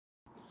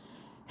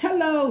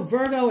Hello,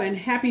 Virgo, and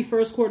happy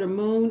first quarter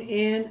moon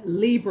in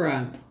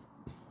Libra.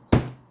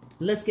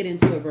 Let's get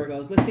into it,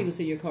 Virgos. Let's see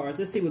what's in your cards.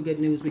 Let's see what good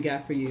news we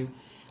got for you.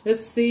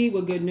 Let's see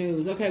what good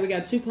news. Okay, we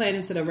got 2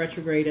 planets that are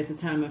retrograde at the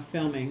time of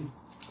filming.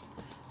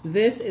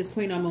 This is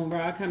Queen Amun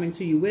Ra coming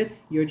to you with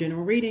your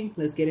general reading.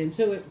 Let's get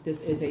into it.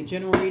 This is a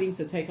general reading,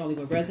 so take only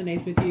what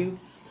resonates with you.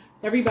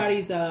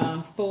 Everybody's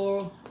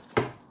full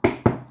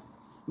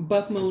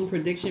buck moon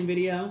prediction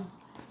video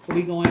will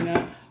be going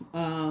up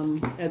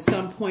at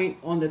some point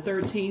on the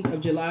 13th of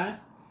July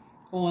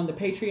on the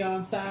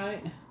Patreon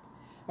side.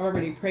 I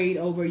already prayed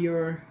over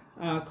your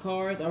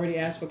cards. I already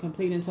asked for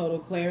complete and total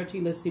clarity.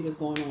 Let's see what's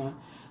going on.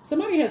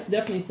 Somebody has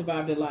definitely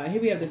survived a lie.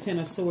 Here we have the 10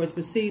 of Swords.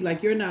 But see,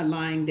 like, you're not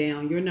lying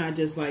down. You're not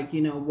just like,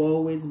 you know,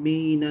 woe is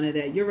me, none of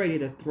that. You're ready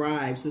to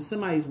thrive. So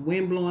somebody's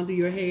wind blowing through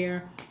your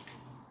hair.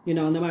 You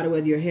know, no matter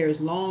whether your hair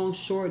is long,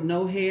 short,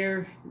 no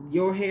hair,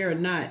 your hair or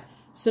not,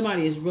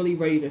 somebody is really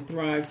ready to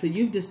thrive. So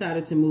you've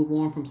decided to move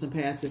on from some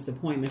past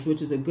disappointments,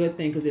 which is a good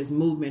thing because there's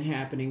movement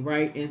happening,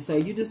 right? And so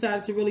you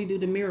decided to really do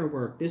the mirror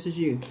work. This is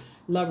you.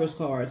 Lover's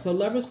card. So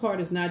Lover's card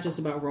is not just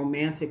about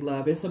romantic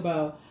love. It's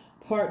about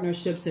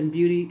partnerships and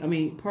beauty. I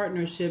mean,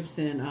 partnerships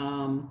and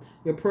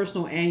your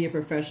personal and your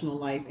professional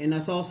life. And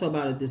that's also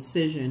about a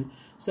decision.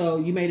 So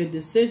you made a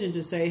decision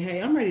to say,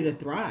 hey, I'm ready to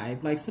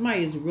thrive. Like,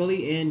 somebody is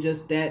really in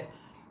just that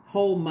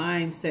whole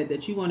mindset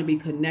that you want to be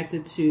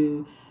connected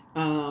to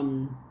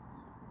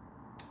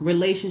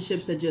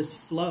relationships that just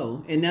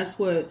flow. And that's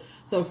what,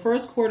 so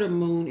first quarter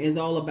moon is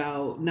all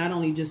about not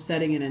only just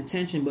setting an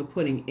intention, but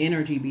putting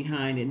energy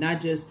behind it, not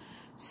just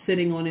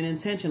sitting on an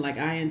intention. Like,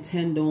 I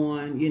intend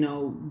on, you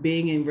know,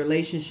 being in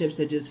relationships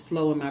that just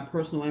flow in my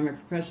personal and my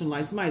professional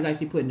life. Somebody's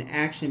actually putting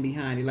action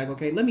behind it. Like,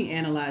 okay, let me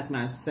analyze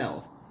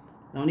myself.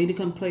 I don't need to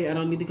complain. I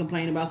don't need to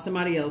complain about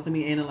somebody else. Let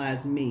me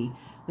analyze me.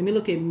 Let me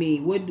look at me.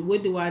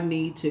 What do I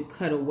need to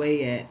cut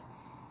away at?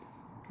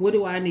 What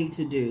do I need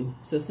to do?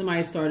 So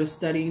somebody started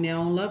studying their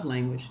own love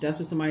language. That's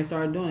what somebody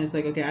started doing. It's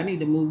like, okay, I need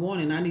to move on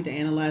and I need to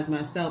analyze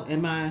myself.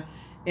 Am I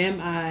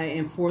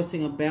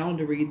enforcing a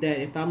boundary that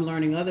if I'm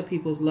learning other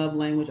people's love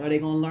language, are they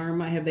going to learn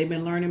mine? Have they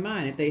been learning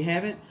mine? If they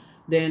haven't,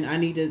 then I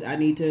need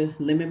to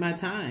limit my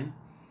time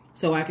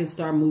so I can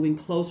start moving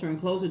closer and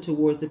closer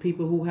towards the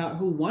people who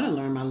want to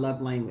learn my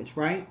love language,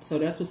 right? So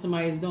that's what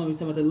somebody is doing. We're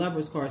talking about the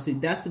Lover's card. See,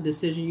 that's the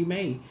decision you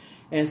made.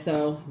 And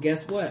so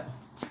guess what?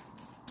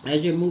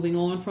 As you're moving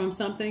on from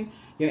something,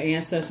 your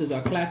ancestors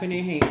are clapping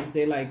their hands.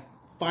 They're like,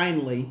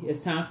 finally, it's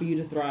time for you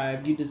to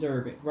thrive. You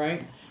deserve it,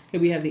 right? Here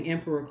we have the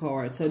Emperor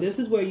card. So this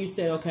is where you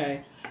said,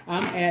 okay,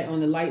 I'm on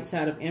the light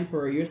side of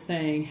Emperor. You're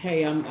saying,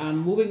 hey, I'm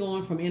moving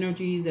on from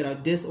energies that are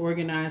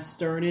disorganized,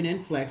 stern, and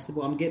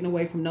inflexible. I'm getting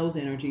away from those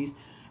energies.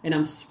 And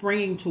I'm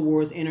springing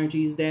towards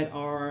energies that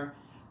are,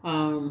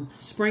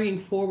 springing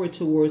forward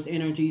towards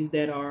energies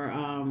that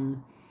are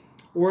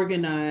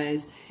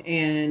organized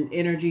and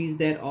energies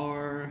that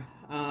are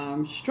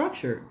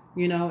structured,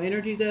 you know,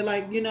 energies that are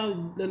like, you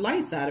know, the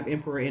light side of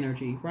Emperor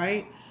energy,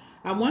 right?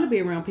 I want to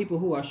be around people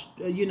who are,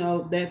 you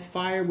know, that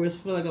fire was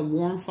for like a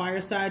warm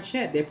fireside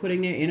chat. They're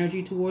putting their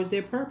energy towards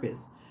their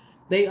purpose.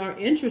 They are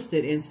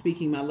interested in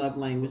speaking my love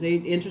language. They're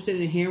interested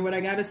in hearing what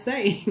I got to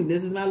say.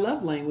 This is my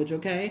love language,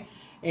 okay?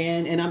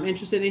 And I'm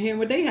interested in hearing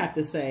what they have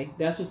to say.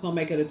 That's what's going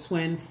to make it a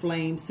twin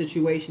flame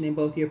situation in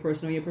both your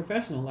personal and your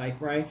professional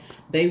life, right?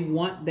 They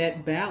want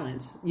that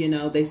balance. You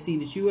know, they see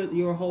that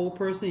you're a whole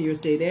person. You're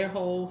say they're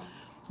whole,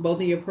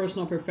 both in your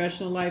personal and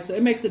professional life. So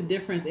it makes a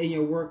difference in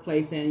your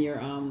workplace and your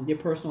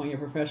personal and your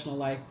professional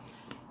life.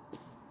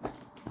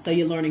 So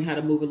you're learning how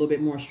to move a little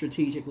bit more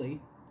strategically.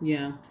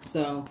 Yeah.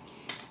 So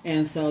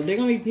they're going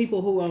to be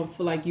people who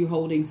feel like you're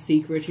holding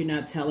secrets. You're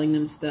not telling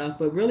them stuff.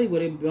 But really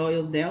what it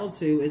boils down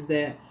to is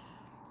that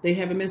they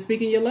haven't been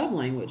speaking your love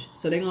language.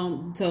 So they're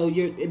going to tell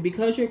you,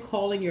 because you're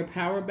calling your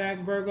power back,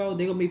 Virgo,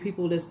 they're going to be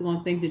people that's going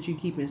to think that you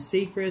keeping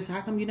secrets. How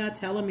come you're not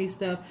telling me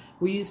stuff?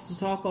 We used to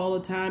talk all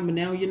the time, but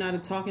now you're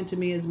not talking to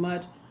me as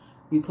much.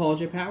 You called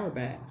your power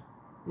back.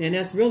 And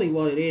that's really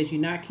what it is. You're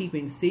not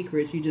keeping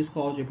secrets. You just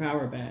called your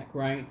power back,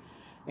 right?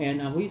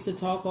 And we used to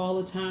talk all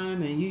the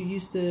time, and you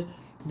used to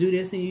do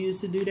this and you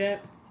used to do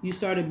that. You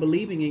started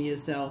believing in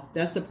yourself.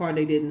 That's the part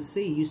they didn't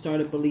see. You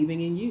started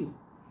believing in you,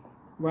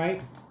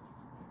 right?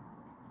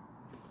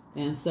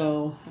 And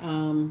so,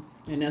 and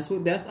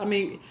I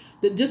mean,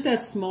 just that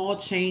small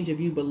change of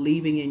you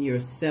believing in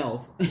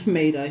yourself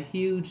made a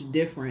huge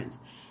difference.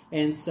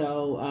 And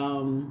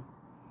so,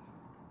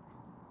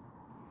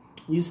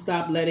 you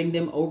stop letting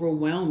them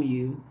overwhelm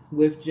you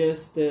with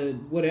just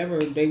whatever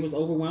they was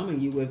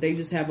overwhelming you with. They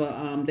just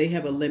have they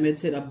have a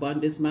limited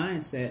abundance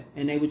mindset,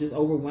 and they were just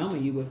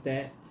overwhelming you with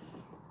that.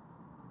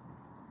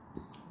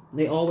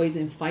 They always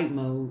in fight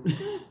mode.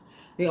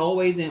 They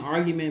always in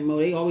argument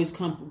mode. They always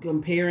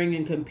comparing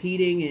and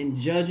competing and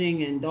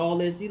judging and all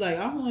this. You like,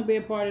 I want to be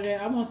a part of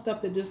that. I want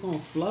stuff that just gonna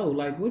flow.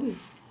 Like,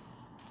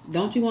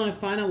 don't you want to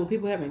find out what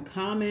people have in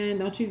common?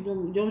 Don't you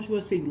want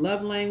to speak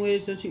love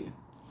language? Don't you?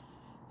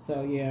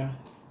 So yeah.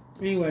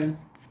 Anyway,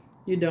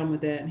 You're done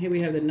with that. Here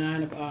we have the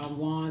 9 of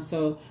Wands.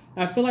 So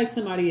I feel like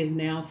somebody is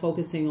now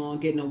focusing on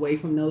getting away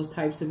from those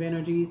types of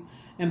energies.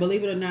 And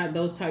believe it or not,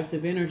 those types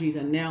of energies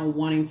are now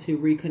wanting to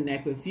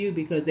reconnect with you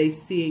because they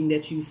seeing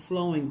that you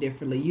flowing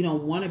differently. You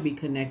don't want to be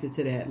connected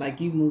to that. Like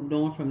you moved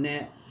on from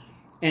that.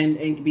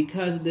 And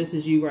because this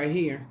is you right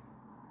here.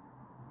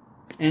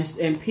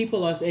 And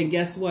people are, and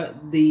guess what?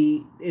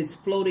 It's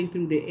floating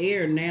through the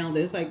air now.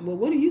 That's like, well,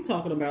 what are you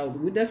talking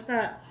about? That's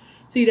not,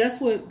 see,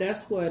 that's what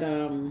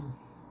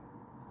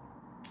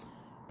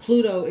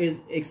Pluto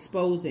is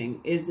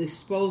exposing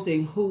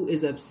who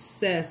is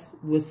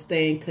obsessed with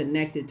staying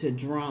connected to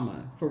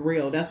drama. For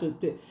real. That's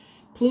what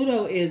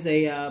Pluto is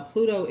the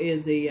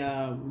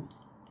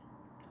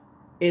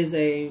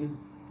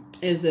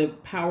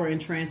power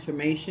and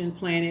transformation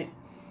planet.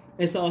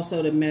 It's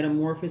also the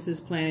metamorphosis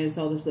planet. It's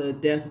also the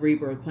death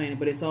rebirth planet,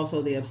 but it's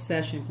also the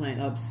obsession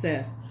planet.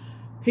 Obsessed.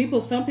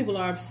 Some people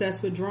are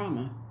obsessed with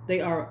drama. They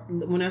are,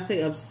 when I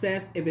say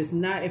obsessed, if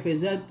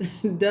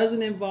it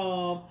doesn't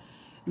involve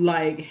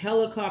like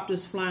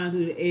helicopters flying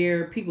through the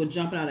air, people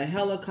jumping out of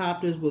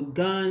helicopters with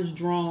guns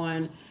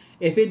drawn,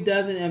 if it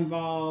doesn't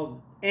involve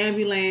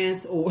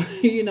ambulance or,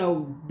 you know,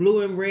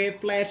 blue and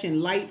red flashing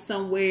lights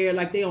somewhere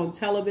like they on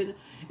television,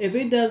 if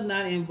it does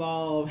not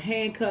involve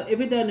handcuffs, if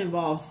it doesn't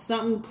involve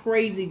something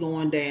crazy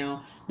going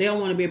down, they don't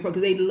want to be a part,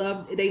 because they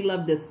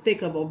love the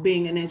thick of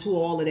being into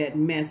all of that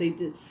mess.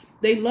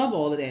 They love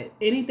all of that.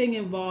 Anything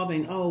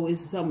involving, oh,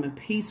 it's some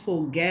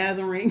peaceful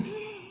gathering.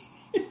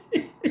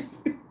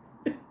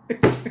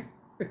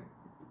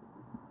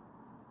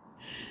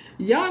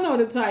 Y'all know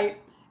the type.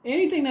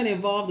 Anything that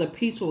involves a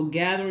peaceful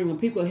gathering, when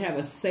people have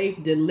a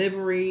safe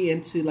delivery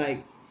into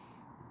like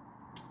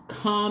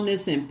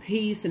calmness and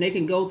peace, and they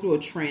can go through a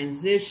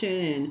transition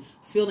and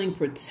feeling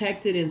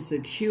protected and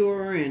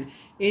secure, and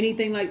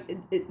anything like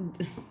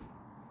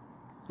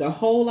the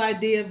whole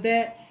idea of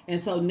that. And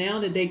so now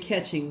that they're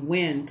catching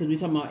wind, because we're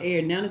talking about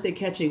air, now that they're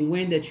catching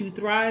wind that you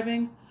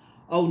thriving,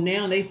 oh,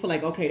 now they feel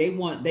like, okay,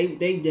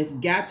 they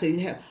just got to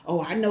have,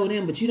 oh, I know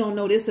them, but you don't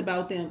know this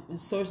about them. And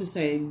Source is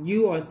saying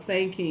you are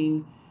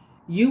thanking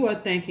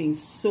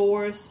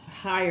Source,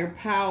 higher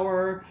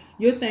power.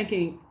 You're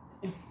thanking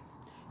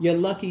your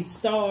lucky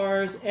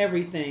stars,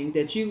 everything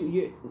that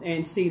you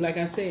and see, like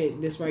I said,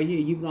 this right here,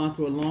 you've gone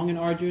through a long and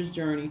arduous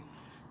journey,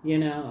 you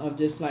know, of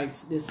just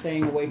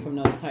staying away from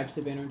those types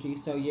of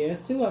energies. So yeah,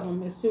 it's two of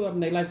them.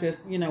 They like to,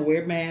 you know,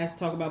 wear masks,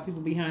 talk about people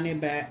behind their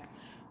back.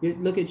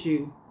 Look at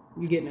you.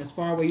 You're getting as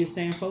far away. You're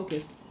staying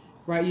focused,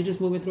 right? You're just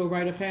moving through a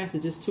rite of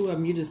passage. Just two of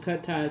them. You just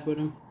cut ties with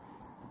them.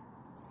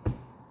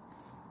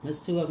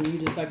 There's two of them. You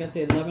just, like I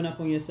said, loving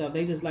up on yourself.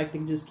 They just like to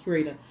just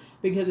create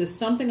because it's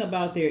something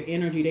about their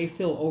energy. They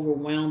feel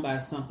overwhelmed by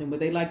something, but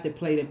they like to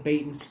play the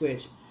bait and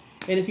switch.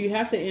 And if you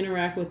have to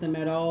interact with them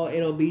at all,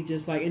 it'll be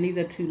just like, and these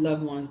are two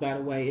loved ones, by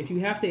the way. If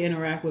you have to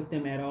interact with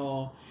them at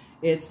all,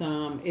 it's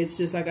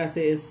just, like I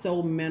said, it's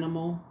so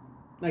minimal.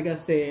 Like I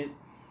said,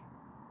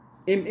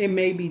 it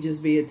may be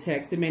just via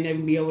text. It may not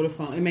even be over the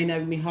phone. It may not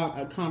even be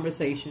a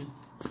conversation.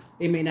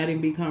 It may not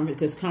even be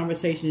because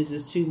conversation is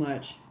just too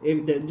much.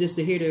 Just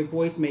to hear their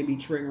voice may be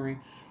triggering.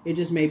 It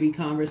just may be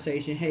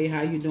conversation. Hey,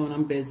 how you doing?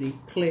 I'm busy.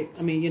 Click.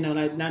 I mean, you know,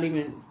 not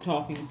even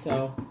talking.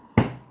 So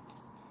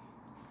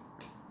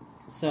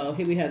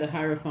here we have the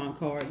Hierophant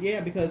card.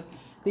 Yeah, because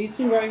these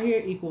two right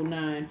here equal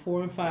 9.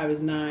 4 and 5 is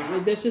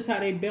 9. That's just how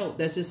they built.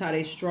 That's just how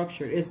they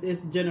structured. It's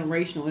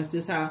generational. It's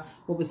just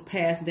what was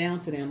passed down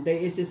to them.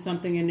 It's just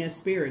something in their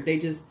spirit.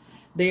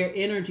 Their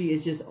energy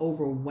is just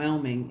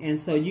overwhelming. And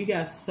so you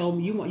guys,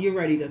 you're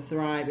ready to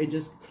thrive. And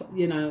just,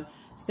 you know,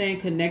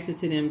 staying connected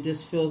to them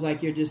just feels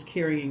like you're just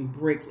carrying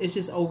bricks. It's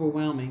just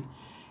overwhelming.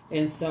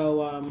 And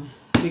so,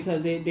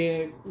 because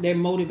they're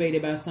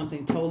motivated by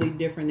something totally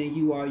different than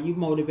you are. You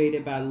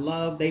motivated by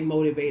love. They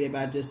motivated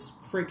by just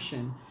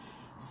friction.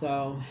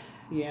 So,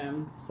 yeah.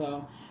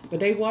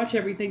 But they watch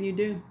everything you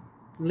do.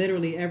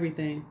 Literally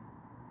everything.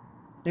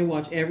 They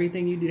watch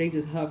everything you do. They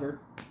just hover.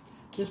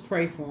 Just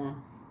pray for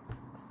them.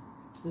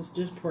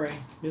 Just pray.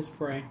 Just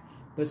pray.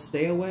 But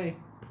stay away.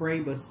 Pray,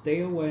 but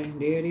stay away.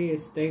 There it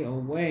is. Stay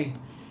away.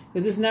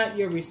 Because it's not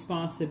your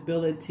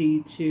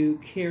responsibility to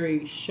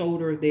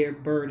shoulder their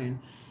burden.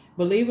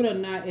 Believe it or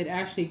not, it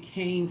actually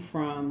came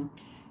from,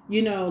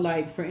 you know,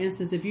 like, for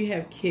instance, if you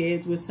have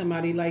kids with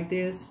somebody like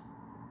this,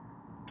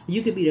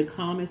 you could be the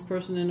calmest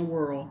person in the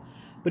world,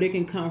 but it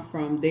can come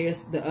from the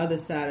other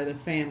side of the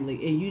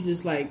family. And you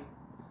just like,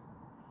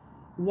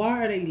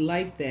 why are they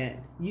like that?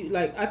 You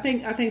like, I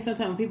think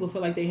sometimes people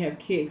feel like they have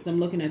kids. I'm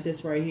looking at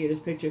this right here, this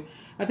picture.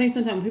 I think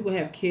sometimes when people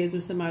have kids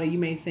with somebody, you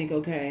may think,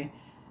 okay,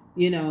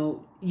 you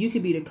know, you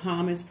could be the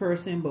calmest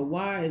person, but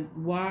why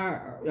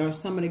are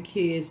some of the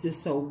kids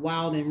just so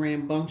wild and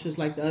rambunctious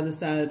like the other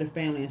side of the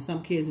family, and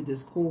some kids are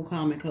just cool,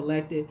 calm, and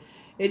collected?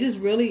 It just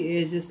really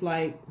is just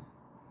like,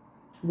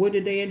 what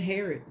did they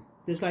inherit?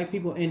 Just like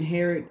people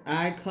inherit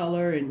eye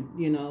color and,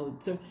 you know,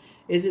 so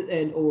is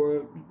it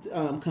or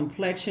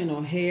complexion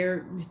or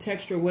hair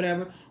texture,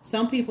 whatever.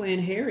 Some people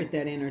inherit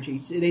that energy.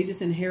 They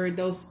just inherit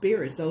those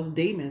spirits, those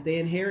demons. They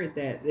inherit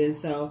that, and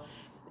so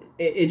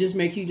it just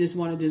make you just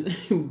want to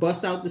just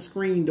bust out the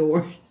screen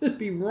door, just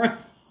be running.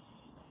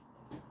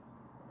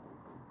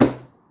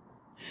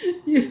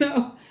 You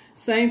know,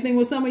 same thing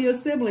with some of your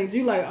siblings.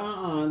 You like,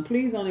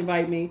 please don't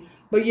invite me.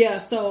 But yeah,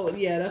 so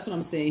yeah, that's what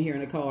I'm saying here in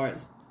the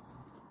cards.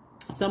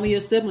 Some of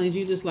your siblings,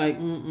 you just like,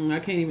 I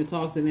can't even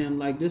talk to them.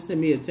 Like, just send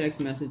me a text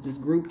message,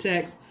 just group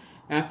text.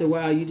 After a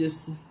while, you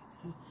just,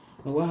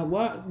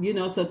 what? You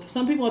know, so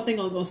some people I think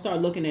are going to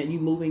start looking at you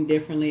moving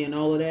differently and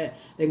all of that.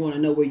 They want to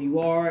know where you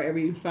are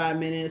every 5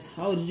 minutes.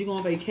 Oh, did you go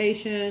on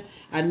vacation?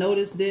 I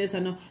noticed this. I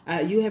know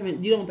you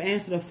don't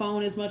answer the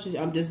phone as much.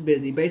 I'm just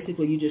busy.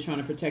 Basically, you're just trying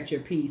to protect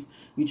your peace.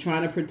 You're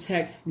trying to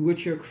protect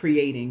what you're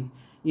creating,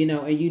 you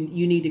know, and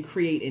you need to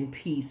create in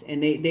peace.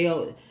 And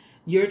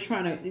you're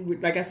trying to,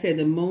 like I said,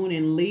 the moon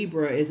in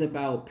Libra is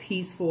about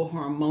peaceful,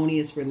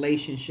 harmonious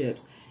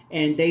relationships.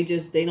 And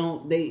it's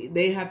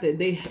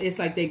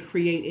like they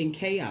create in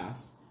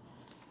chaos.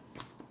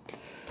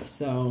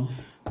 So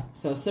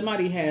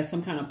somebody has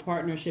some kind of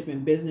partnership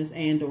in business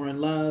and or in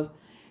love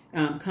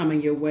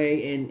coming your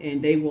way,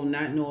 and they will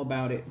not know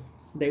about it.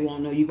 They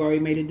won't know you've already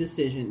made a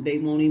decision. They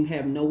won't even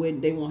have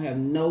they won't have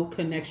no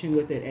connection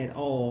with it at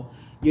all.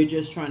 You're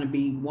just trying to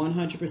be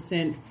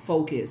 100%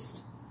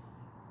 focused.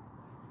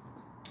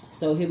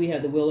 So here we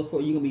have the Wheel of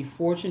Fortune. You're going to be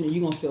fortunate.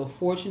 You're going to feel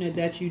fortunate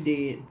that you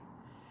did.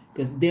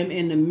 Because them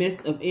in the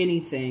midst of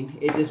anything,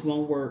 it just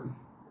won't work.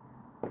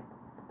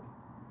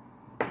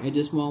 It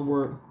just won't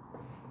work.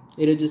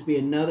 It'll just be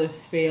another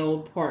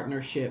failed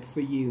partnership for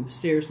you.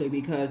 Seriously,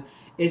 because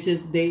it's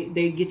just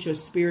they get your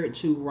spirit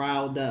too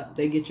riled up.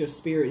 They get your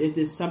spirit. It's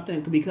just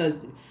something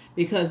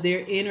because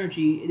their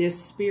energy, their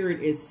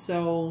spirit is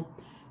so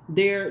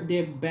they're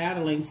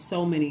battling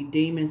so many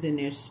demons in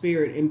their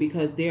spirit, and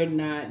because they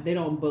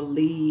don't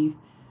believe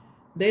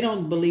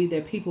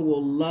that people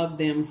will love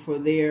them for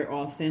their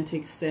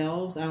authentic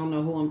selves. I don't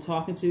know who I'm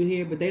talking to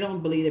here, but they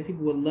don't believe that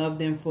people will love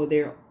them for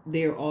their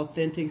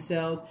authentic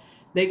selves.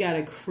 They got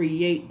to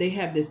create, they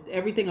have this,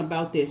 everything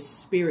about their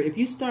spirit.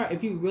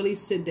 If you really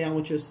sit down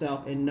with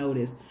yourself and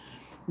notice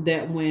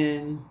that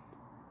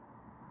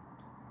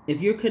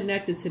if you're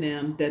connected to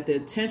them, that the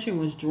attention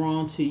was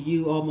drawn to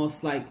you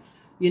almost like,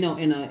 you know,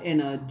 in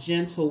a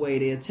gentle way,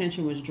 the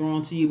attention was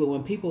drawn to you. But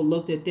when people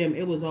looked at them,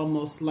 it was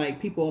almost like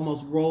people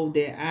almost rolled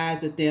their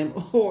eyes at them,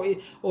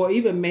 or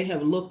even may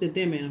have looked at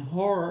them in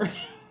horror.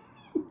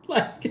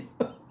 Like,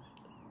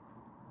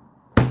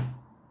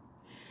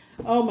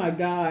 oh my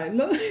God,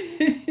 look,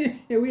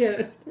 here we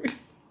have 3.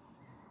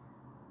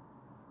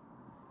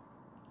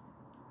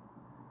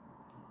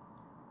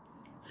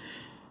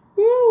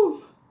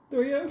 Woo,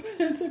 3 of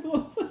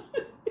Pentacles.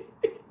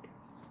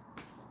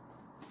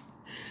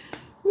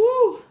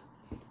 Woo.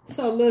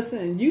 So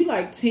listen, you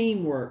like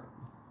teamwork.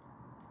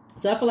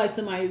 So I feel like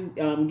somebody's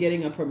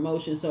getting a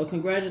promotion. So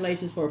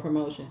congratulations for a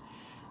promotion.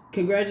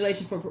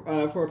 Congratulations for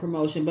a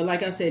promotion. But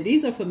like I said,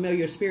 these are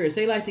familiar spirits.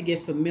 They like to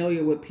get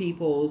familiar with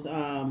people's.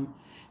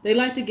 They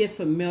like to get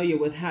familiar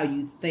with how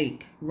you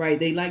think, right?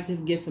 They like to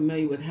get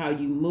familiar with how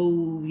you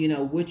move. You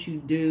know what you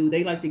do.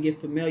 They like to get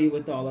familiar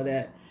with all of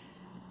that.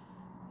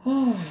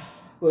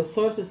 But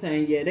source is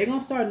saying, yeah, they're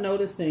gonna start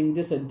noticing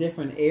just a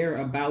different air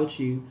about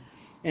you.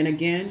 And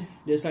again,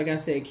 just like I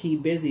said,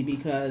 keep busy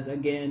because,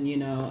 again, you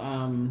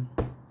know,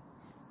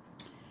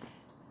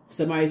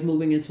 somebody's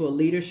moving into a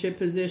leadership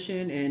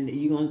position, and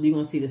you're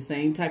gonna see the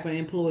same type of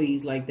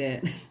employees like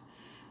that.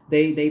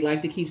 They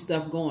like to keep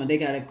stuff going. They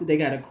got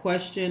a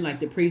question, like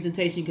the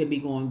presentation could be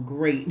going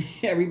great.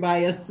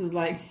 Everybody else is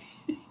like,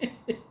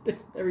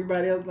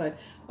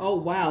 oh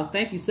wow,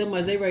 thank you so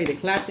much. They ready to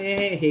clap their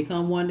hand. Here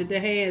come one with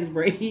their hands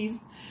raised.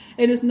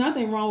 And there's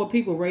nothing wrong with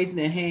people raising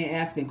their hand,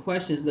 asking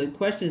questions. The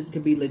questions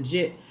could be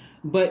legit,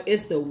 but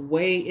it's the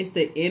way, it's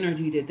the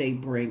energy that they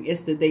bring.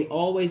 It's that they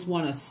always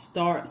want to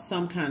start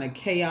some kind of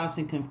chaos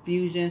and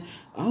confusion.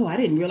 Oh, I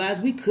didn't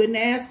realize we couldn't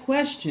ask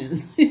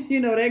questions. You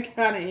know, that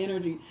kind of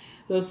energy.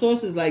 So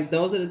sources like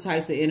those are the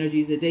types of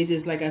energies that they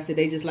just, like I said,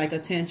 they just like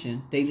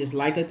attention. They just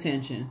like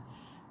attention,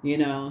 you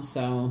know,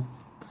 so,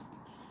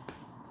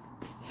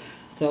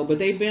 but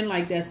they've been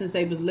like that since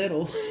they was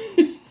little.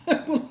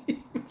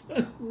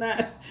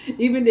 Not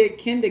even their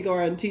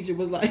kindergarten teacher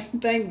was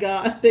like, thank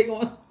God they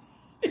going.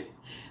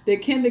 Their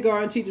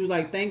kindergarten teacher was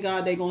like, thank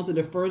God they going to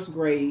the first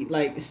grade.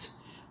 Like,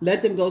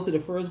 let them go to the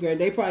first grade.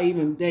 They probably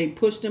they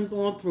pushed them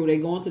on through. They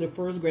going to the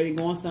first grade. They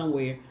going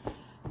somewhere.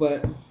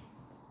 But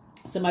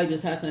somebody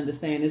just has to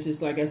understand. It's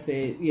just like I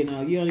said, you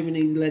know, you don't even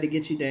need to let it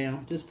get you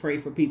down. Just pray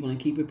for people and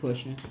keep it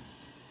pushing.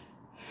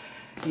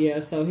 Yeah,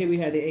 so here we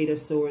have the 8 of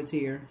Swords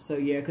here. So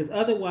yeah, because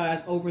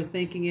otherwise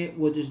overthinking it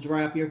will just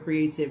dry up your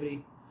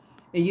creativity.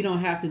 And you don't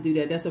have to do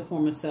that. That's a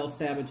form of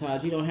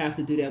self-sabotage. You don't have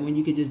to do that when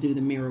you can just do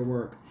the mirror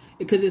work.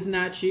 Because it's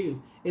not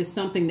you. It's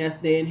something that's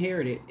they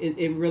inherited.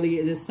 It really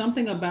is. It's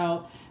something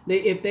about,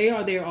 if they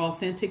are their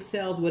authentic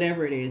selves,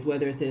 whatever it is,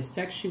 whether it's their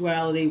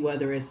sexuality,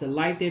 whether it's the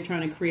life they're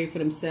trying to create for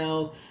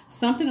themselves,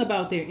 something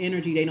about their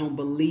energy, they don't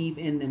believe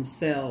in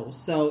themselves.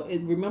 So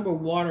remember,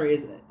 water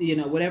is, you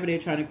know, whatever they're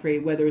trying to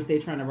create, whether it's they're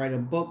trying to write a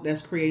book,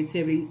 that's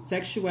creativity,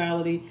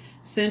 sexuality,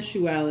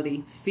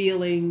 sensuality,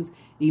 feelings,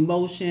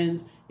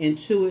 emotions,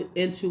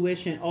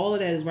 intuition, all of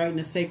that is right in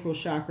the sacral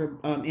chakra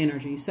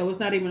energy. So it's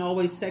not even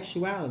always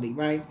sexuality,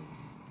 right?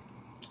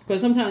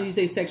 Because sometimes you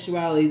say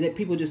sexuality, that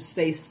people just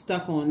stay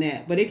stuck on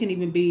that. But it can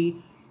even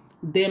be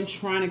them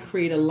trying to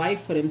create a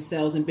life for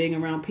themselves and being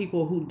around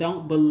people who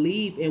don't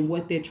believe in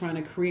what they're trying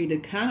to create, the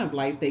kind of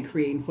life they're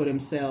creating for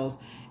themselves.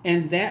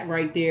 And that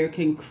right there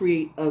can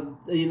create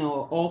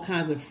all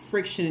kinds of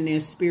friction in their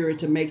spirit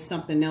to make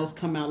something else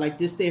come out, like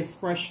just their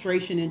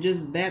frustration and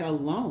just that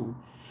alone.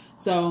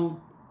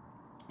 So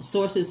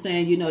sources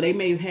saying, they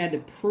may have had to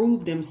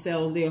prove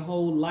themselves their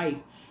whole life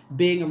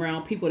being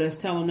around people that's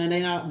telling them they're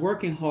not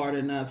working hard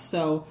enough.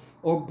 So,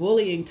 or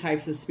bullying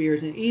types of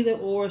spirits, and either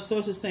or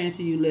sources saying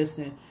to you,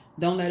 listen,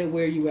 don't let it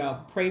wear you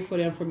out. Pray for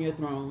them from your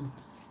throne.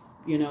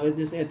 It's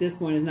just at this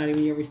point, it's not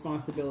even your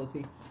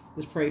responsibility.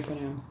 Just pray for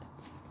them.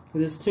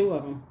 Because there's two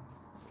of them.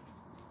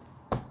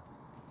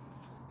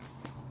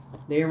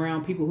 They're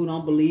around people who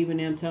don't believe in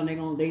them,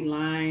 telling they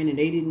lying and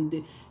they didn't.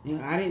 You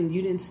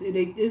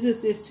didn't.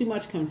 It's too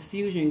much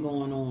confusion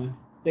going on.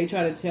 They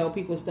try to tell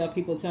people stuff.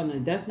 People telling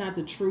them that's not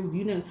the truth.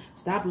 You didn't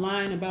stop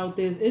lying about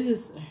this. It's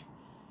just.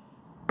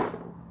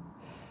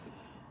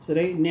 So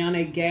they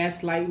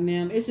gaslighting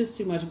them. It's just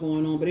too much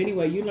going on. But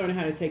anyway, you learn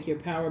how to take your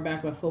power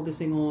back by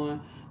focusing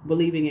on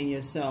believing in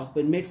yourself.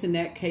 But mixing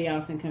that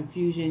chaos and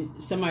confusion,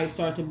 somebody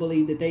start to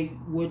believe that they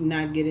would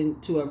not get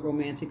into a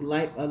romantic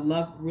life, a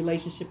love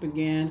relationship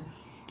again,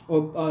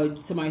 or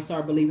somebody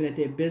start believing that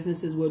their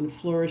businesses wouldn't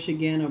flourish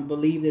again, or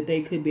believe that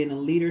they could be in a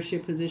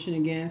leadership position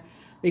again.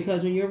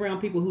 Because when you're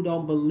around people who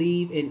don't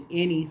believe in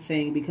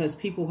anything, because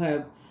people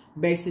have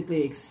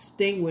basically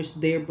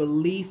extinguished their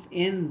belief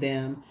in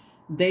them,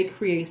 they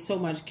create so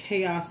much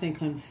chaos and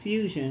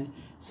confusion.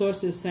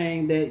 Sources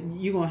saying that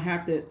you're going to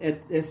have to,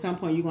 at some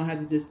point, you're going to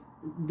have to just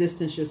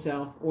distance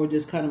yourself or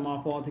just cut them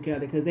off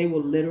altogether, because they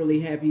will literally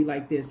have you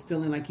like this,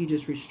 feeling like you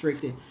just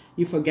restricted.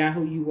 You forgot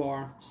who you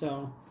are.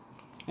 So,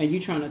 and you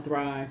trying to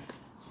thrive.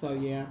 So,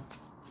 yeah.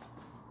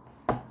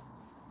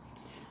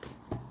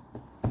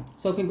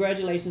 So,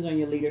 congratulations on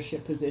your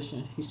leadership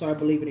position. You start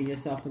believing in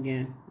yourself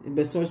again.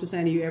 But sources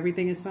saying to you,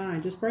 everything is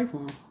fine. Just pray for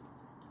them.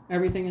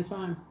 Everything is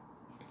fine.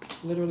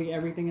 Literally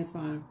everything is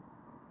fine.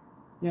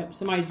 Yep,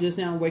 somebody's just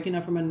now waking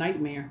up from a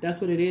nightmare. That's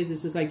what it is.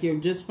 It's just like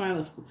you're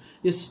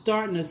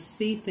starting to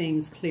see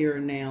things clearer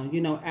now.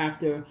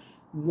 After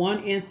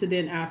one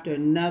incident after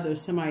another,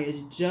 somebody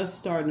is just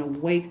starting to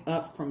wake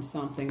up from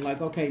something.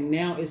 Like, okay,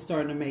 now it's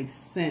starting to make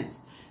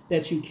sense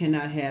that you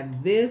cannot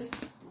have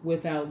this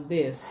without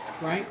this,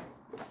 right?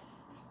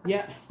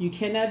 Yeah, you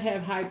cannot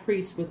have high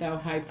priest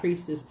without high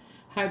priestess.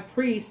 High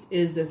priest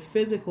is the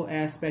physical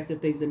aspect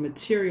of things, the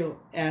material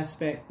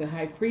aspect. The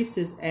high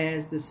priestess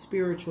as the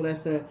spiritual.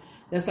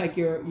 That's like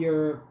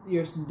your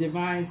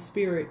divine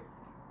spirit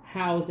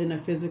housed in a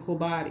physical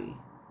body.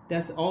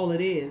 That's all it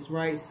is,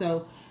 right?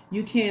 So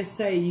you can't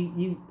say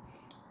you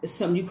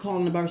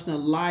calling a person a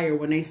liar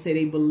when they say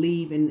they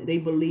believe that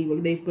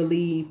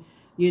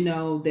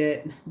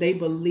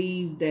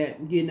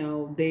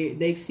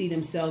they see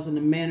themselves in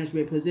a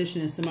management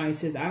position, and somebody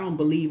says, I don't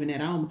believe in that.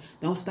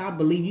 Don't stop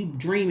believing. You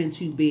dreaming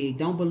too big.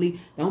 Don't believe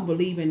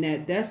in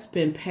that. That's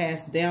been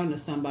passed down to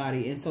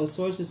somebody. And so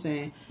sources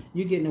saying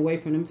you're getting away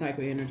from them type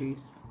of energies.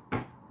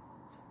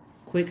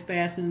 Quick,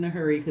 fast, and in a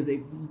hurry, because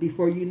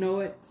before you know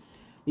it,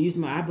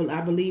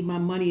 I believe my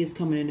money is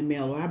coming in the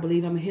mail, or I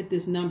believe I'm gonna hit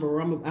this number,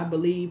 or I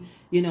believe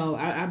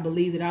I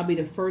believe that I'll be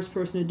the first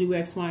person to do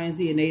X, Y, and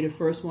Z, and they the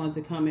first ones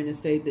to come in and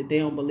say that they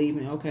don't believe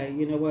in. Okay,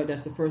 you know what?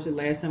 That's the first and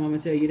last time I'm gonna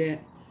tell you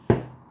that.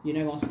 You're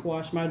not gonna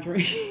squash my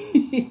dream.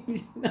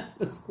 You're not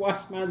gonna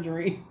squash my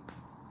dream.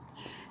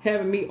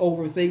 Having me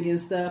overthinking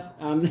stuff.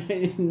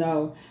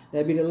 No,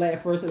 that'd be the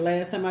first and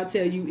last time I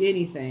tell you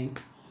anything.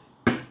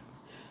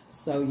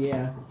 So,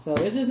 yeah. So,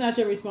 it's just not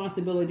your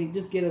responsibility.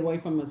 Just get away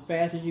from them as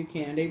fast as you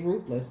can. They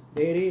ruthless.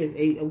 There it is.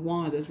 8 of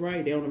Wands. That's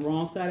right. They're on the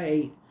wrong side of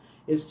 8.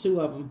 It's 2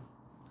 of them.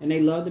 And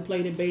they love to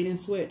play the bait and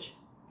switch.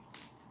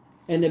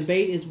 And the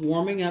bait is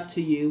warming up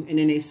to you. And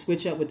then they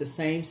switch up with the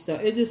same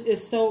stuff. It's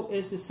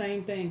the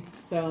same thing.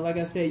 So, like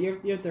I said,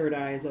 your third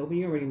eye is open.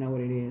 You already know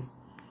what it is.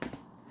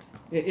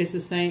 It's the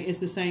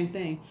same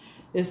thing.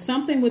 There's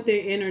something with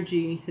their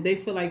energy. They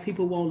feel like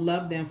people won't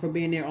love them for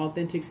being their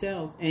authentic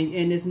selves.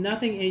 And there's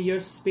nothing in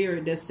your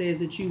spirit that says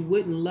that you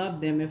wouldn't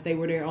love them if they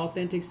were their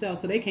authentic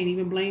selves. So they can't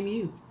even blame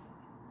you.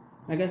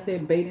 Like I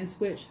said, bait and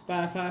switch.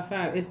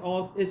 555.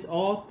 It's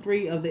all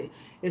three of the.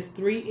 It's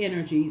 3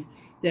 energies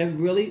that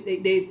really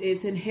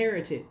it's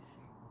inherited.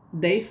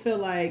 They feel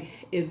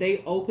like if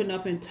they open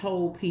up and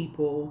told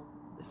people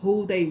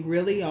who they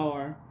really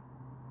are,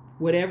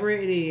 whatever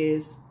it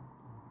is,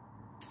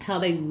 how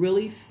they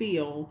really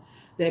feel,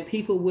 that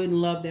people wouldn't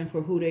love them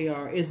for who they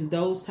are. It's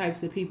those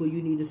types of people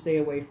you need to stay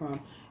away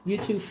from.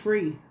 You're too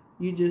free.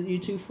 You're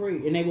too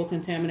free, and they will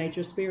contaminate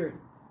your spirit.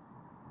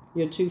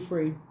 You're too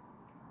free.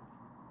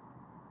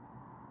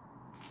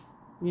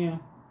 Yeah.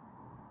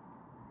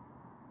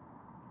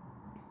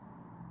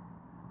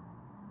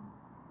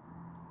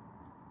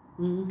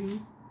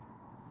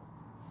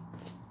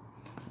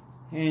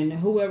 And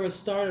whoever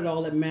started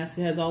all that mess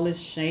has all this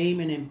shame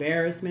and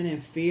embarrassment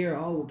and fear.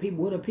 Oh,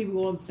 people, what are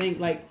people going to think?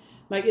 Like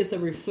it's a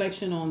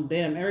reflection on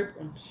them.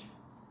 And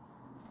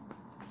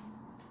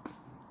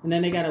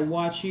then they got to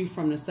watch you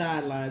from the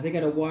sidelines. They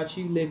got to watch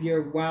you live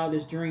your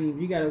wildest dreams.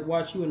 You got to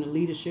watch you in a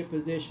leadership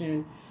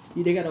position.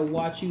 They got to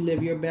watch you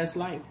live your best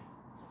life.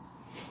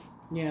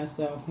 Yeah,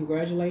 so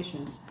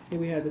congratulations. Here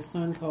we have the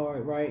Sun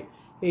card, right?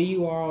 Here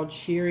you are all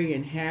cheery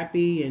and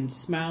happy and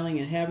smiling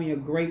and having a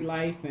great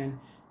life and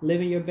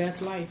living your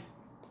best life.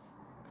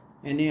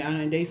 And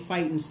they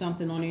fighting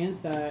something on the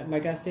inside.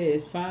 Like I said,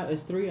 it's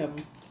three of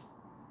them.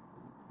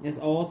 It's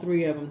all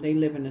three of them. They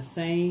live in the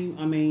same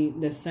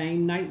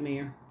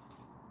nightmare.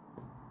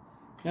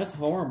 That's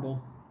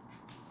horrible.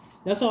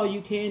 That's all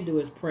you can do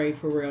is pray,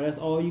 for real. That's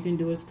all you can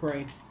do is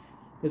pray.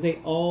 Because they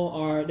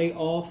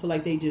all feel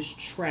like they just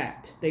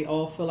trapped. They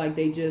all feel like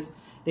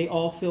they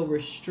all feel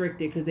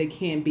restricted because they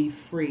can't be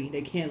free.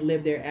 They can't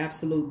live their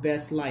absolute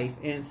best life.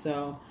 And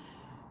so,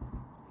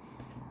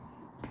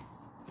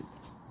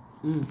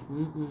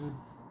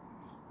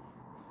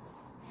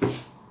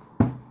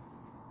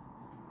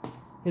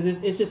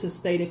 because it's just a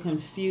state of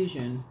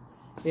confusion.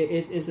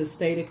 It's a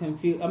state of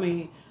confusion. I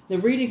mean, the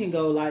reading can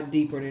go a lot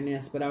deeper than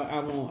this, but I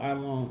won't.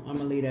 I'm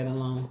gonna leave that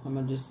alone. I'm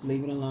gonna just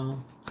leave it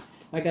alone.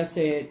 Like I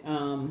said,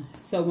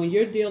 so when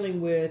you're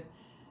dealing with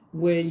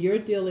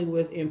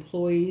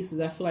employees, because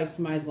I feel like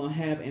somebody's gonna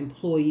have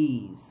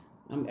employees.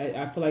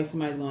 I feel like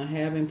somebody's gonna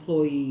have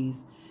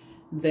employees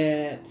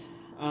that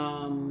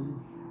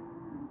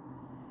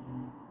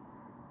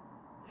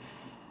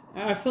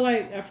I feel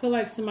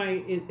like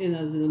somebody in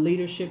a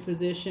leadership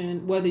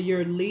position, whether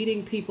you're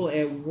leading people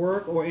at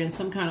work or in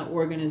some kind of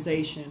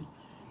organization.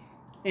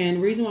 And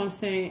the reason why I'm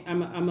saying, I'm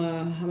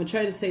gonna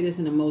try to say this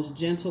in the most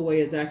gentle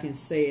way as I can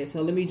say it.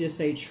 So let me just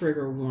say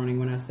trigger warning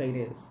when I say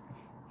this.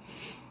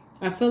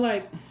 I feel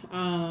like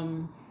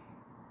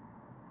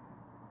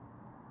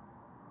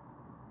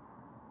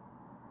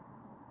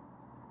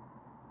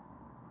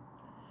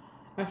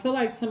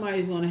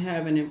somebody's going to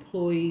have an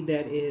employee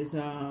that is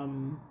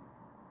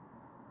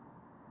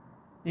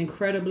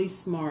incredibly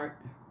smart,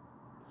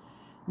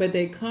 but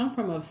they come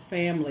from a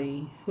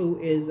family who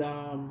is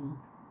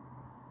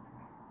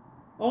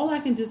all I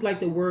can just, like,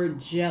 the word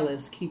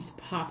jealous keeps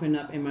popping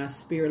up in my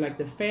spirit. Like,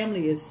 the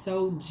family is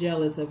so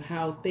jealous of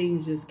how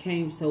things just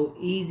came so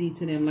easy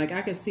to them. Like,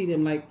 I could see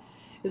them, like,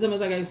 it's almost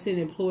like I've seen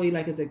an employee,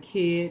 like, as a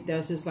kid,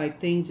 that's just,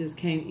 like, things just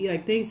came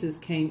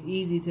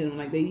easy to them.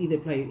 Like, they either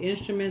played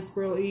instruments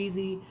real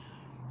easy,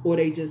 or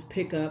they just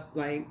pick up,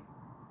 like,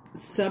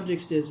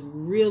 subjects just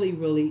really,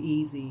 really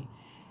easy.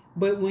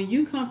 But when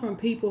you come from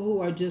people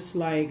who are just,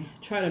 like,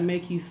 try to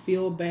make you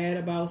feel bad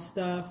about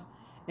stuff,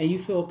 and you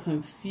feel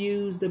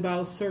confused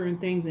about certain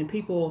things, and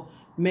people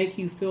make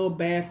you feel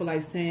bad for,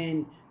 like,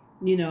 saying,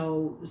 you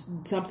know,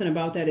 something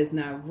about that is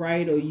not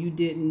right, or you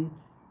didn't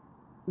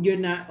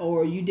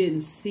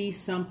see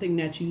something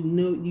that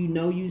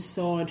you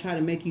saw, and try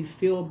to make you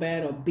feel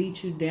bad or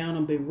beat you down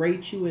or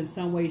berate you in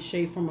some way,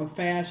 shape, form, or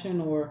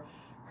fashion, or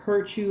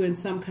hurt you in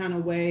some kind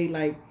of way,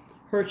 like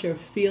hurt your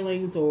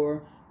feelings,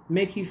 or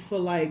make you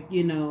feel like,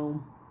 you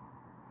know,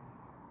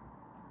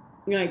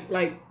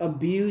 like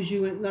abuse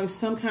you in, like,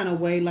 some kind of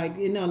way, like,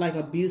 you know, like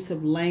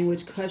abusive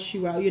language, cuss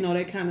you out, you know,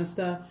 that kind of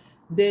stuff.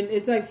 Then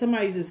it's like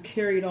somebody just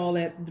carried all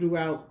that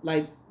throughout,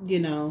 like, you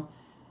know,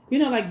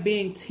 like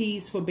being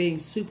teased for being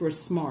super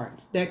smart,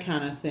 that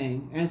kind of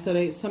thing. And so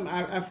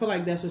I feel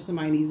like that's what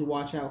somebody needs to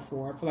watch out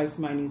for. I feel like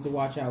somebody needs to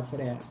watch out for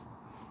that.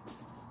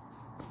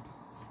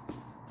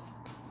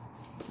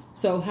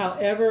 So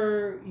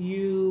whoever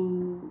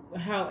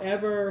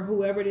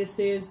this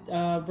is,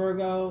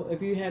 Virgo,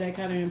 if you had that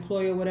kind of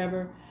employee or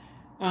whatever,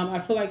 I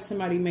feel like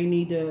somebody may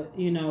need to,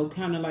 you know,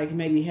 kind of like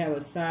maybe have a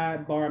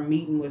sidebar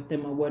meeting with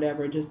them or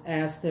whatever. Just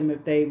ask them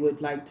if they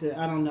would like to,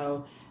 I don't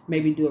know,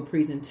 maybe do a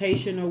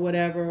presentation or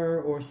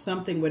whatever, or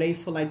something where they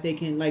feel like they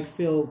can, like,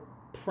 feel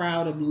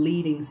proud of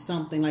leading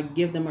something, like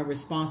give them a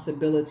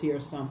responsibility or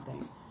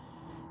something,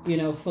 you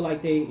know, feel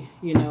like they,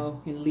 you know,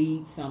 can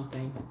lead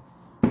something.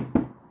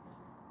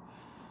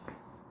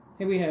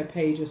 Here we have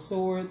Page of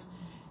Swords.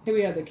 Here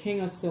we have the King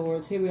of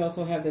Swords. Here we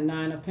also have the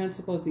Nine of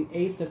Pentacles, the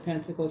Ace of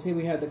Pentacles. Here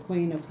we have the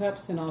Queen of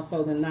Cups, and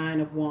also the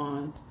Nine of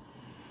Wands.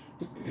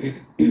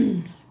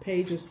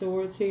 Page of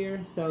Swords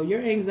here. So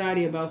your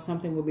anxiety about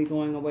something will be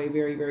going away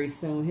very, very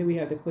soon. Here we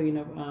have the Queen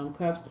of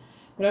Cups.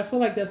 But I feel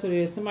like that's what it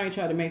is. Somebody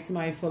tried to make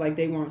somebody feel like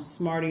they weren't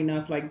smart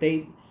enough, like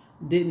they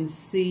didn't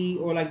see,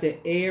 or like the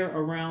air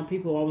around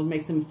people always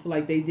makes them feel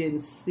like they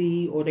didn't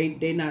see, or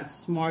they're not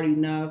smart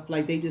enough,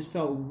 like they just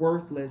felt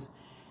worthless.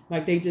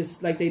 Like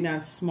they're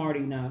not smart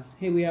enough.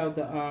 Here we have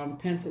the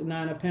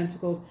Nine of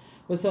Pentacles.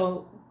 But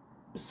so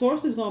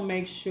Source is going to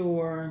make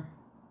sure.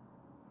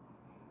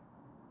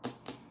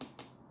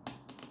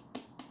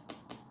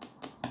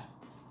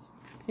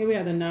 Here we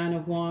have the Nine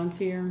of Wands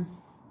here.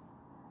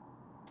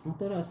 I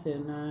thought I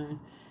said 9.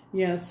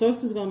 Yeah,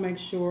 Source is going to make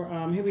sure.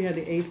 Here we have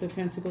the Ace of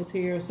Pentacles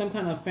here. Some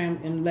kind of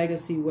family and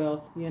legacy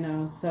wealth, you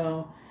know.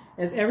 So,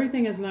 As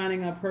everything is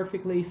lining up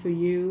perfectly for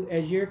you,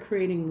 as you're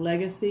creating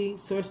legacy,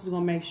 Source is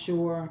going to make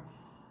sure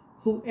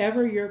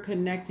whoever you're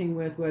connecting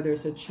with, whether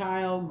it's a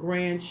child,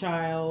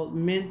 grandchild,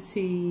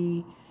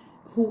 mentee,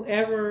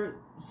 whoever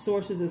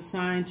Source is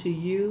assigned to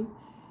you,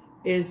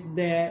 is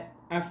that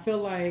I feel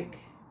like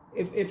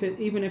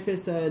even if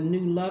it's a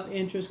new love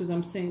interest, because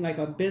I'm seeing like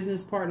a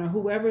business partner,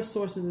 whoever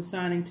Source is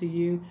assigning to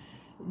you,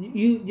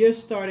 you're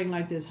starting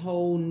like this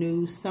whole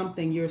new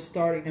something. You're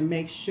starting to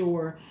make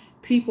sure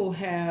people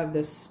have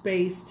the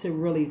space to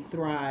really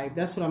thrive.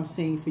 That's what I'm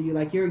seeing for you.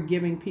 Like you're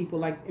giving people,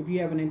 like if you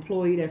have an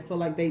employee that feel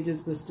like they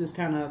just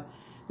kind of,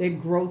 their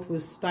growth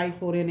was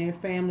stifled in their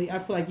family, I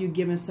feel like you're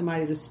giving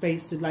somebody the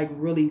space to like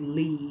really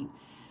lead.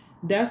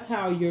 That's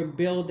how you're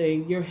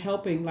building. You're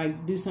helping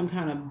like do some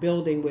kind of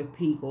building with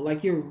people.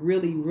 Like you're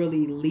really,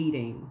 really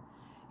leading,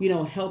 you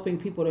know, helping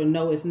people to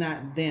know it's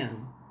not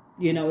them.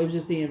 You know, it was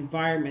just the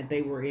environment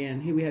they were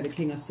in. Here we have the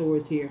King of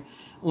Swords here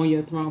on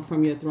your throne,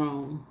 from your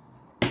throne.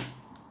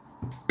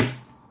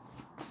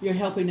 You're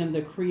helping them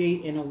to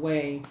create in a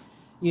way,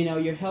 you know,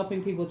 you're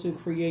helping people to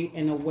create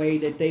in a way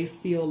that they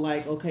feel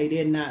like, okay,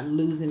 they're not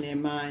losing their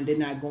mind. They're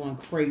not going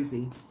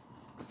crazy.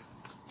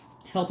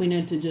 Helping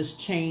them to just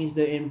change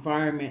the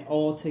environment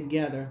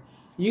altogether.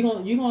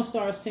 You're gonna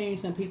start seeing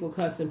some people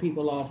cut some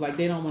people off. Like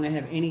they don't want to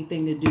have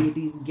anything to do with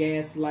these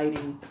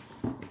gaslighting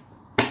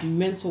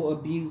mental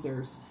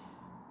abusers.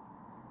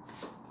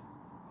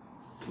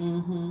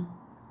 Mm-hmm.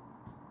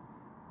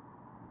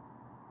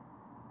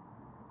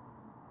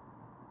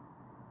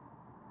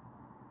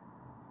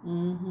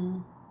 Mm-hmm.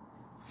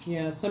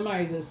 Yeah,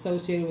 somebody's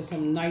associated with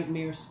some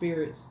nightmare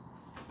spirits.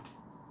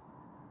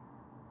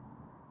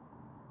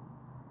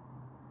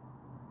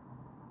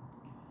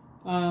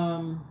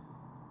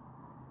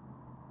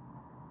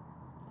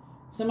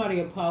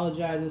 Somebody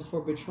apologizes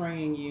for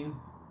betraying you.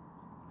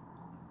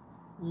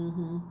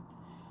 Mm-hmm.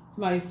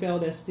 Somebody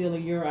felt at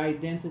stealing your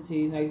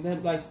identity.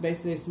 Like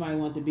basically somebody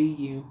wanted to be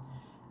you.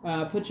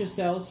 Put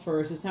yourselves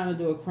first. It's time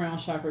to do a crown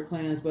chakra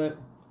cleanse, but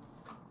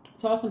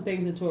toss some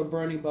things into a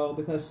burning bowl,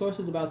 because Source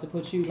is about to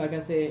put you, like I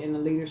said, in a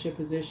leadership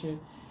position.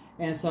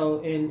 And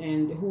so,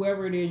 and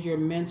whoever it is you're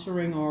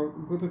mentoring, or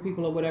group of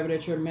people or whatever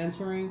that you're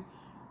mentoring,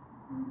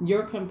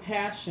 your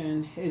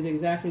compassion is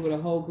exactly what a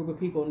whole group of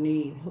people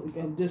need.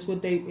 Just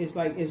what they, it's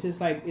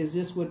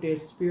just what their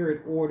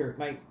spirit ordered.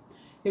 Like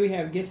here we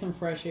have, get some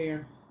fresh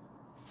air.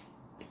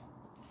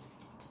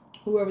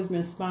 Whoever's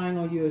been spying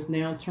on you is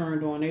now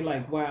turned on. They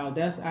like, wow,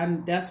 that's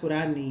what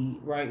I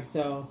need, right?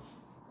 So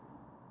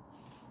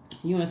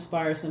you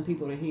inspire some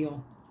people to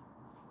heal.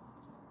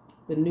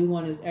 The new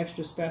one is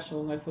extra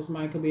special. Like for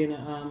somebody, could be in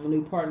a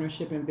new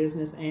partnership in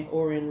business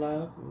or in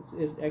love.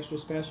 It's extra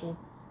special.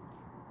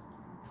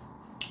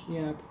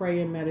 Yeah,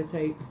 pray and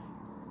meditate.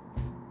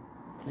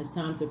 It's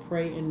time to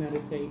pray and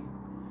meditate.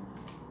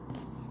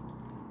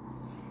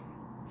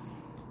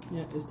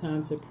 Yeah, it's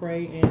time to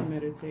pray and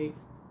meditate.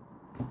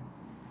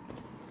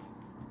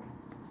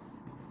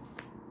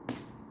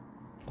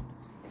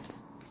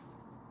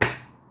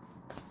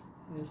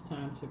 It's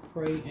time to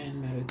pray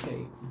and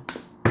meditate.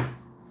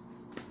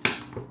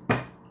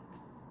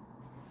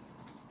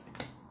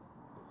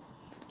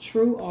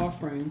 True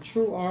offering.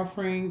 True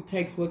offering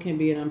takes what can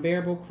be an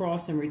unbearable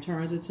cross and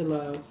returns it to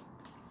love.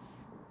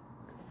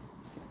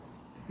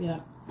 Yeah.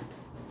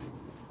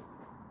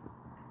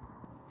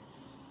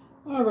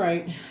 All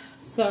right.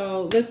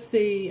 So let's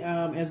see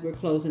as we're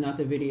closing out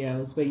the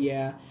videos. But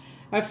yeah,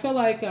 I feel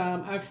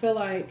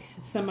like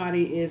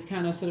somebody is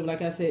kind of sort of,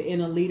 like I said,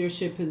 in a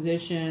leadership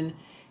position.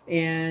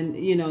 And,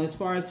 you know, as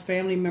far as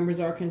family members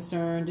are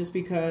concerned, just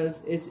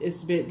because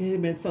it's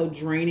been so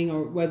draining,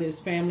 or whether it's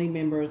family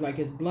members, like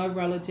it's blood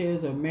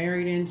relatives or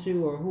married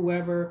into, or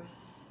whoever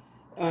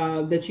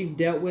that you've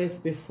dealt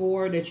with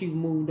before, that you've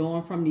moved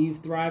on from, you've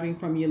thriving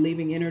from, you're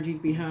leaving energies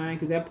behind,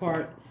 because that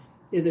part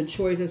is a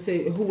choice. I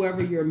say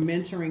whoever you're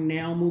mentoring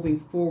now, moving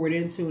forward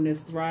into in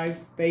this thrive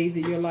phase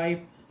of your life,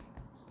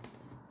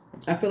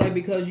 I feel like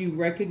because you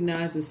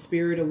recognize the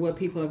spirit of what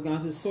people have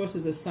gone through, Source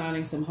is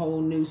assigning some whole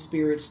new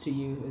spirits to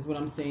you, is what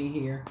I'm saying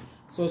here.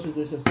 Source is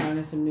just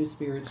assigning some new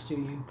spirits to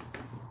you.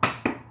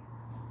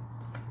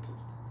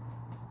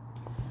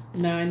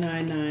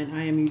 999,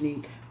 I am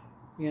unique.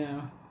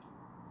 Yeah.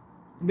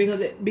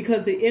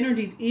 Because the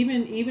energies,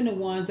 even the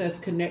ones that's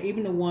connect,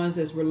 even the ones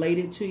that's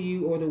related to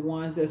you, or the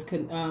ones that's the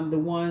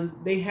ones,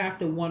 they have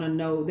to want to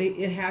know.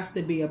 It has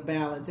to be a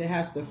balance. It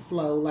has to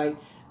flow. Like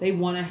they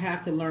want to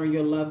have to learn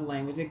your love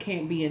language. It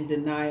can't be in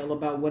denial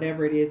about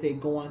whatever it is they're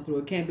going through.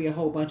 It can't be a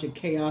whole bunch of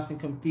chaos and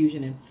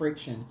confusion and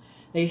friction.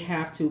 They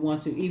have to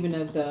want to, even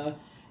if the,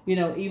 you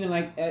know, even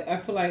like I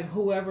feel like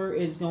whoever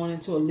is going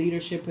into a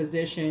leadership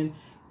position,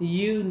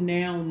 you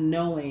now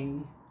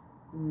knowing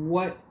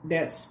what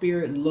that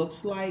spirit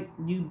looks like,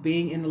 you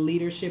being in a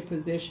leadership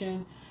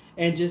position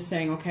and just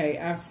saying, okay,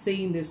 I've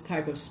seen this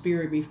type of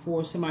spirit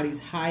before.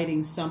 Somebody's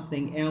hiding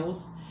something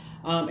else,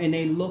 and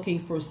they're looking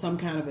for some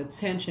kind of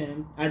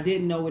attention. I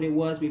didn't know what it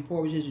was before.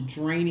 It was just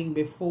draining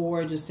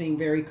before, just seemed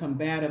very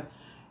combative.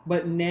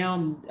 But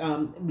now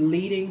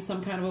leading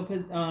some kind of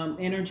a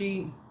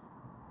energy,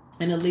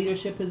 in a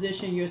leadership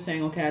position, you're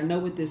saying, okay, I know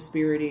what this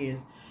spirit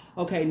is.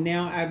 Okay,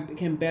 now I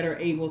can better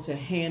able to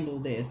handle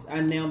this.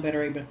 I'm now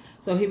better able.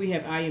 So here we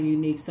have, I am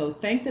unique. So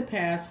thank the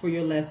past for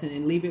your lesson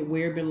and leave it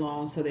where it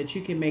belongs so that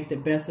you can make the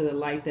best of the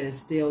life that is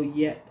still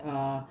yet,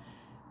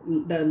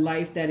 the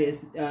life that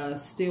is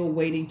still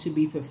waiting to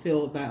be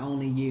fulfilled by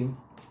only you.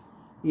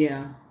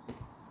 Yeah.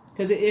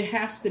 Because it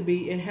has to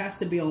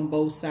be on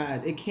both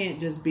sides. It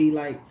can't just be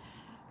like,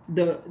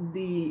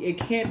 it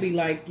can't be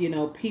like, you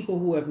know, people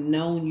who have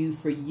known you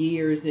for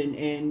years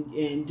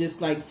and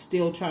just like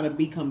still trying to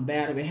be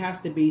combative. It has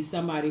to be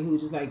somebody who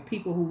just like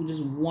people who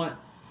just want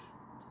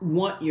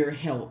your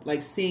help,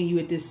 like seeing you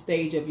at this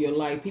stage of your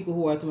life. People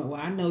who are talking, well,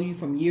 I know you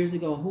from years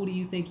ago. Who do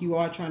you think you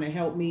are trying to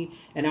help me?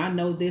 And I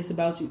know this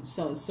about you.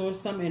 So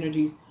some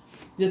energies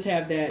just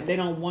have that. They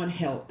don't want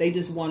help. They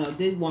just want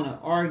to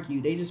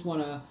argue.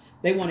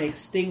 They want to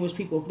extinguish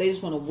people. They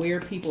just want to wear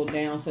people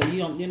down. So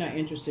you're not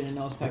interested in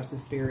those types of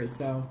spirits.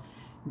 So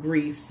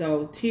grief.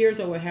 So tears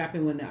are what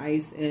happen when the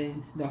ice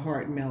in the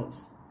heart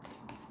melts.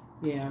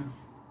 Yeah.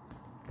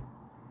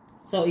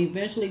 So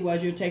eventually,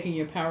 as you're taking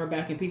your power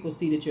back and people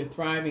see that you're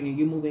thriving and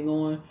you're moving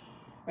on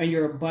and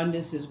your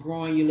abundance is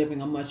growing, you're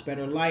living a much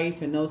better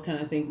life and those kind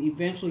of things.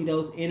 Eventually,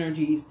 those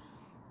energies,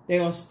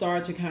 they'll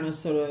start to kind of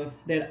sort of,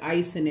 that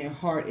ice in their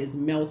heart is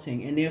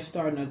melting and they're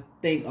starting to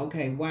think,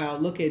 okay, wow,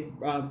 look at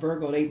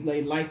Virgo.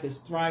 Their life is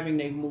thriving.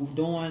 They've moved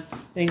on.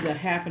 Things are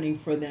happening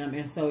for them.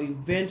 And so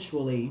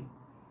eventually,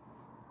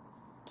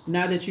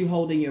 not that you're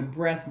holding your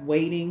breath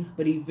waiting,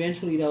 but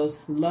eventually those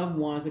loved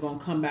ones are going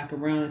to come back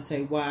around and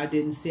say, wow, I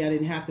didn't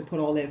have to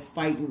put all that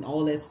fight and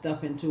all that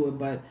stuff into it,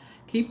 but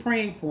keep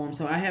praying for them.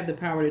 So I have the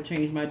power to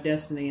change my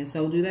destiny, and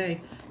so do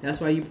they.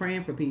 That's why you're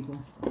praying for people.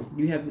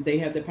 They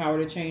have the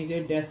power to change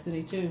their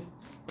destiny too.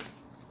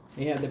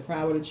 They have the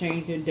power to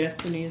change their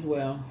destiny as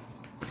well.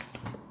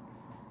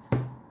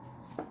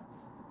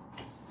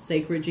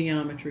 Sacred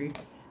geometry.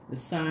 The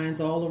signs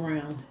all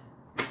around.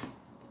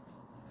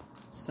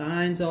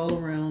 Signs all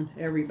around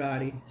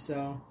everybody.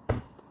 So,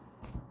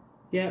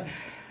 yep.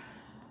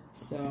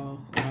 So,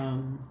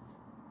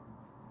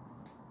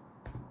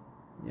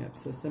 yep.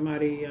 So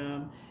somebody,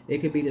 it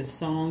could be the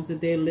songs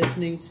that they're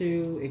listening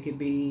to. It could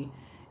be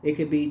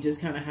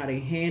just kind of how they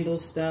handle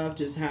stuff.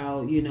 Just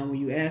how, you know, when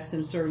you ask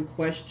them certain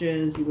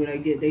questions,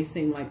 they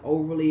seem like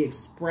overly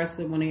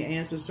expressive when they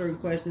answer certain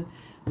questions.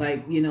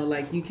 Like, you know,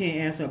 like you can't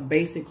answer a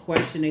basic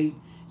question. They,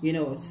 you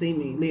know,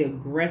 seemingly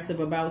aggressive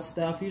about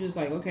stuff. You're just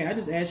like, okay, I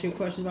just asked you a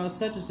question about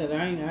such and such.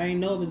 I ain't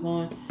know it was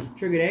going to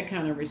trigger that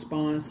kind of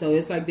response. So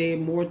it's like they're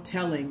more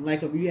telling.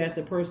 Like if you ask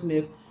a person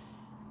if,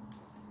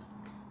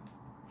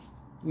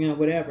 you know,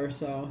 whatever.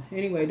 So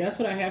anyway, that's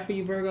what I have for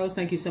you, Virgos.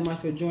 Thank you so much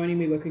for joining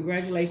me. But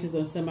congratulations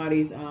on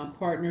somebody's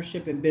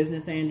partnership in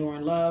business and or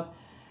in love.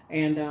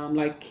 And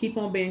like keep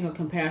on being a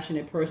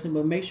compassionate person,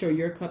 but make sure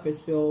your cup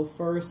is filled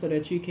first so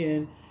that you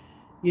can,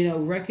 you know,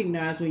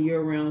 recognize when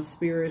you're around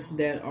spirits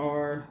that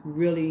are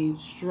really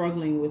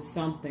struggling with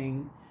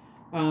something,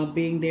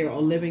 being there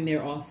or living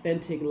their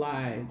authentic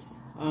lives,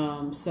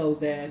 so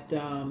that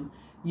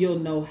you'll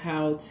know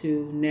how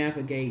to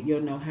navigate, you'll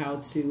know how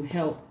to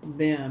help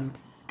them.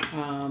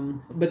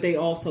 But they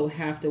also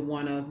have to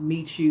want to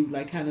meet you,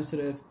 like kind of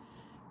sort of,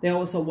 they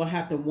also will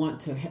have to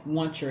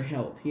want your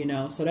help, you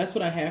know. So that's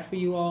what I have for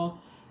you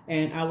all.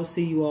 And I will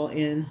see you all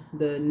in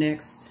the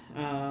next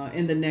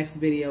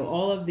video.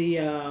 All of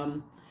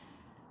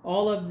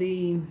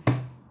the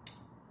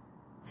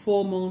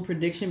full moon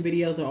prediction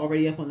videos are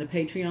already up on the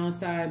Patreon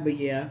side. But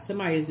yeah,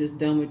 somebody is just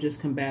done with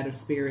just combative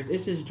spirits.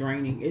 It's just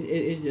draining.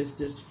 It's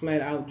just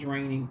flat out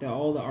draining.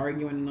 All the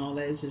arguing and all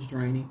that is just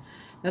draining.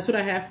 That's what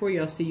I have for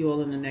you. I'll see you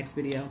all in the next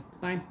video.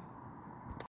 Bye.